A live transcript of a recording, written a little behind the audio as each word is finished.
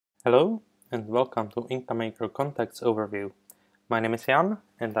Hello and welcome to Incomaker Contacts Overview. My name is Jan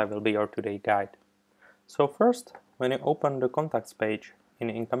and I will be your today guide. So first, when you open the contacts page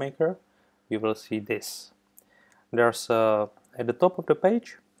in Incomaker, you will see this. There's at the top of the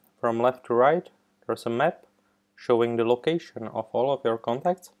page, from left to right, there's a map showing the location of all of your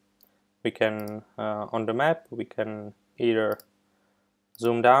contacts. We can, on the map, we can either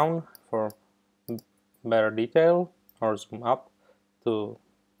zoom down for better detail or zoom up to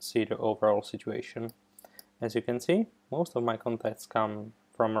see the overall situation. As you can see, most of my contacts come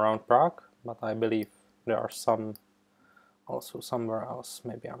from around Prague, but I believe there are some also somewhere else.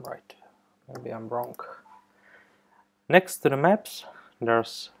 Maybe I'm right, maybe I'm wrong. Next to the maps,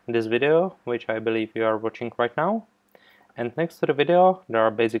 there's this video, which I believe you are watching right now. And next to the video, there are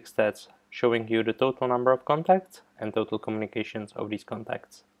basic stats showing you the total number of contacts and total communications of these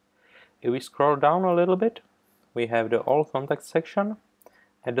contacts. If we scroll down a little bit, we have the All Contacts section.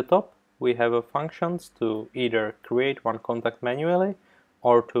 At the top, we have functions to either create one contact manually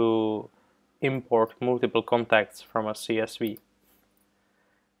or to import multiple contacts from a CSV.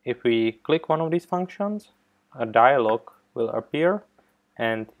 If we click one of these functions, a dialog will appear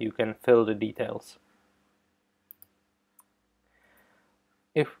and you can fill the details.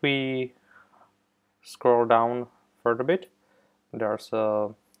 If we scroll down further a bit, there's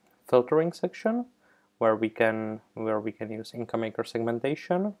a filtering section where we can use Incomaker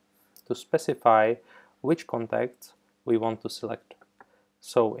segmentation to specify which contacts we want to select.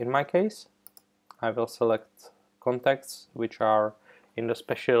 So in my case, I will select contacts which are in the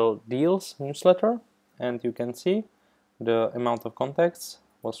special deals newsletter, and you can see the amount of contacts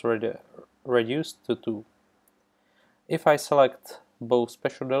was reduced to 2. If I select both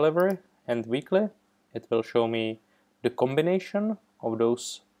special delivery and weekly, it will show me the combination of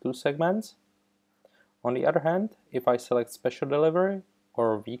those two segments. On the other hand, if I select special delivery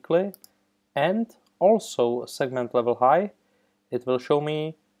or weekly and also segment level high, it will show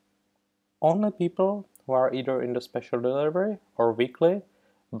me only people who are either in the special delivery or weekly,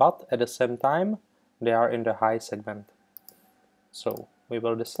 but at the same time they are in the high segment. So we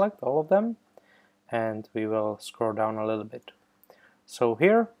will deselect all of them and we will scroll down a little bit. So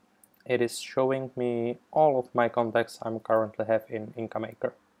here it is showing me all of my contacts I currently have in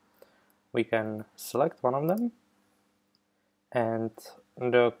Incomaker. We can select one of them and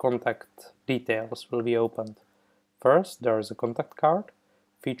the contact details will be opened. First, there is a contact card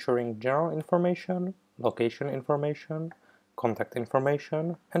featuring general information, location information, contact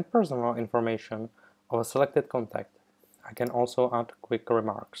information, and personal information of a selected contact. I can also add quick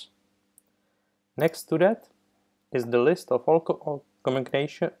remarks. Next to that is the list of all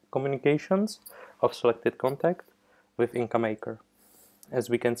communications of selected contact with Incomaker. As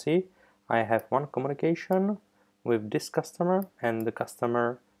we can see, I have one communication with this customer and the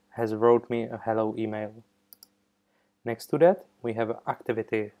customer has wrote me a hello email. Next to that, we have an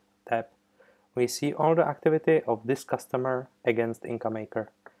activity tab. We see all the activity of this customer against Incomaker.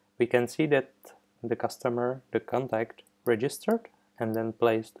 We can see that the customer, the contact, registered and then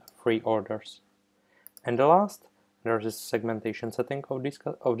placed 3 orders. And the last, there's a segmentation setting of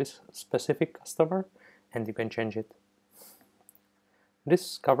this specific customer, and you can change it.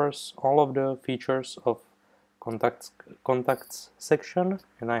 This covers all of the features of contacts section,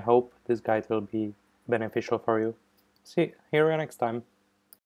 and I hope this guide will be beneficial for you. Hear you next time.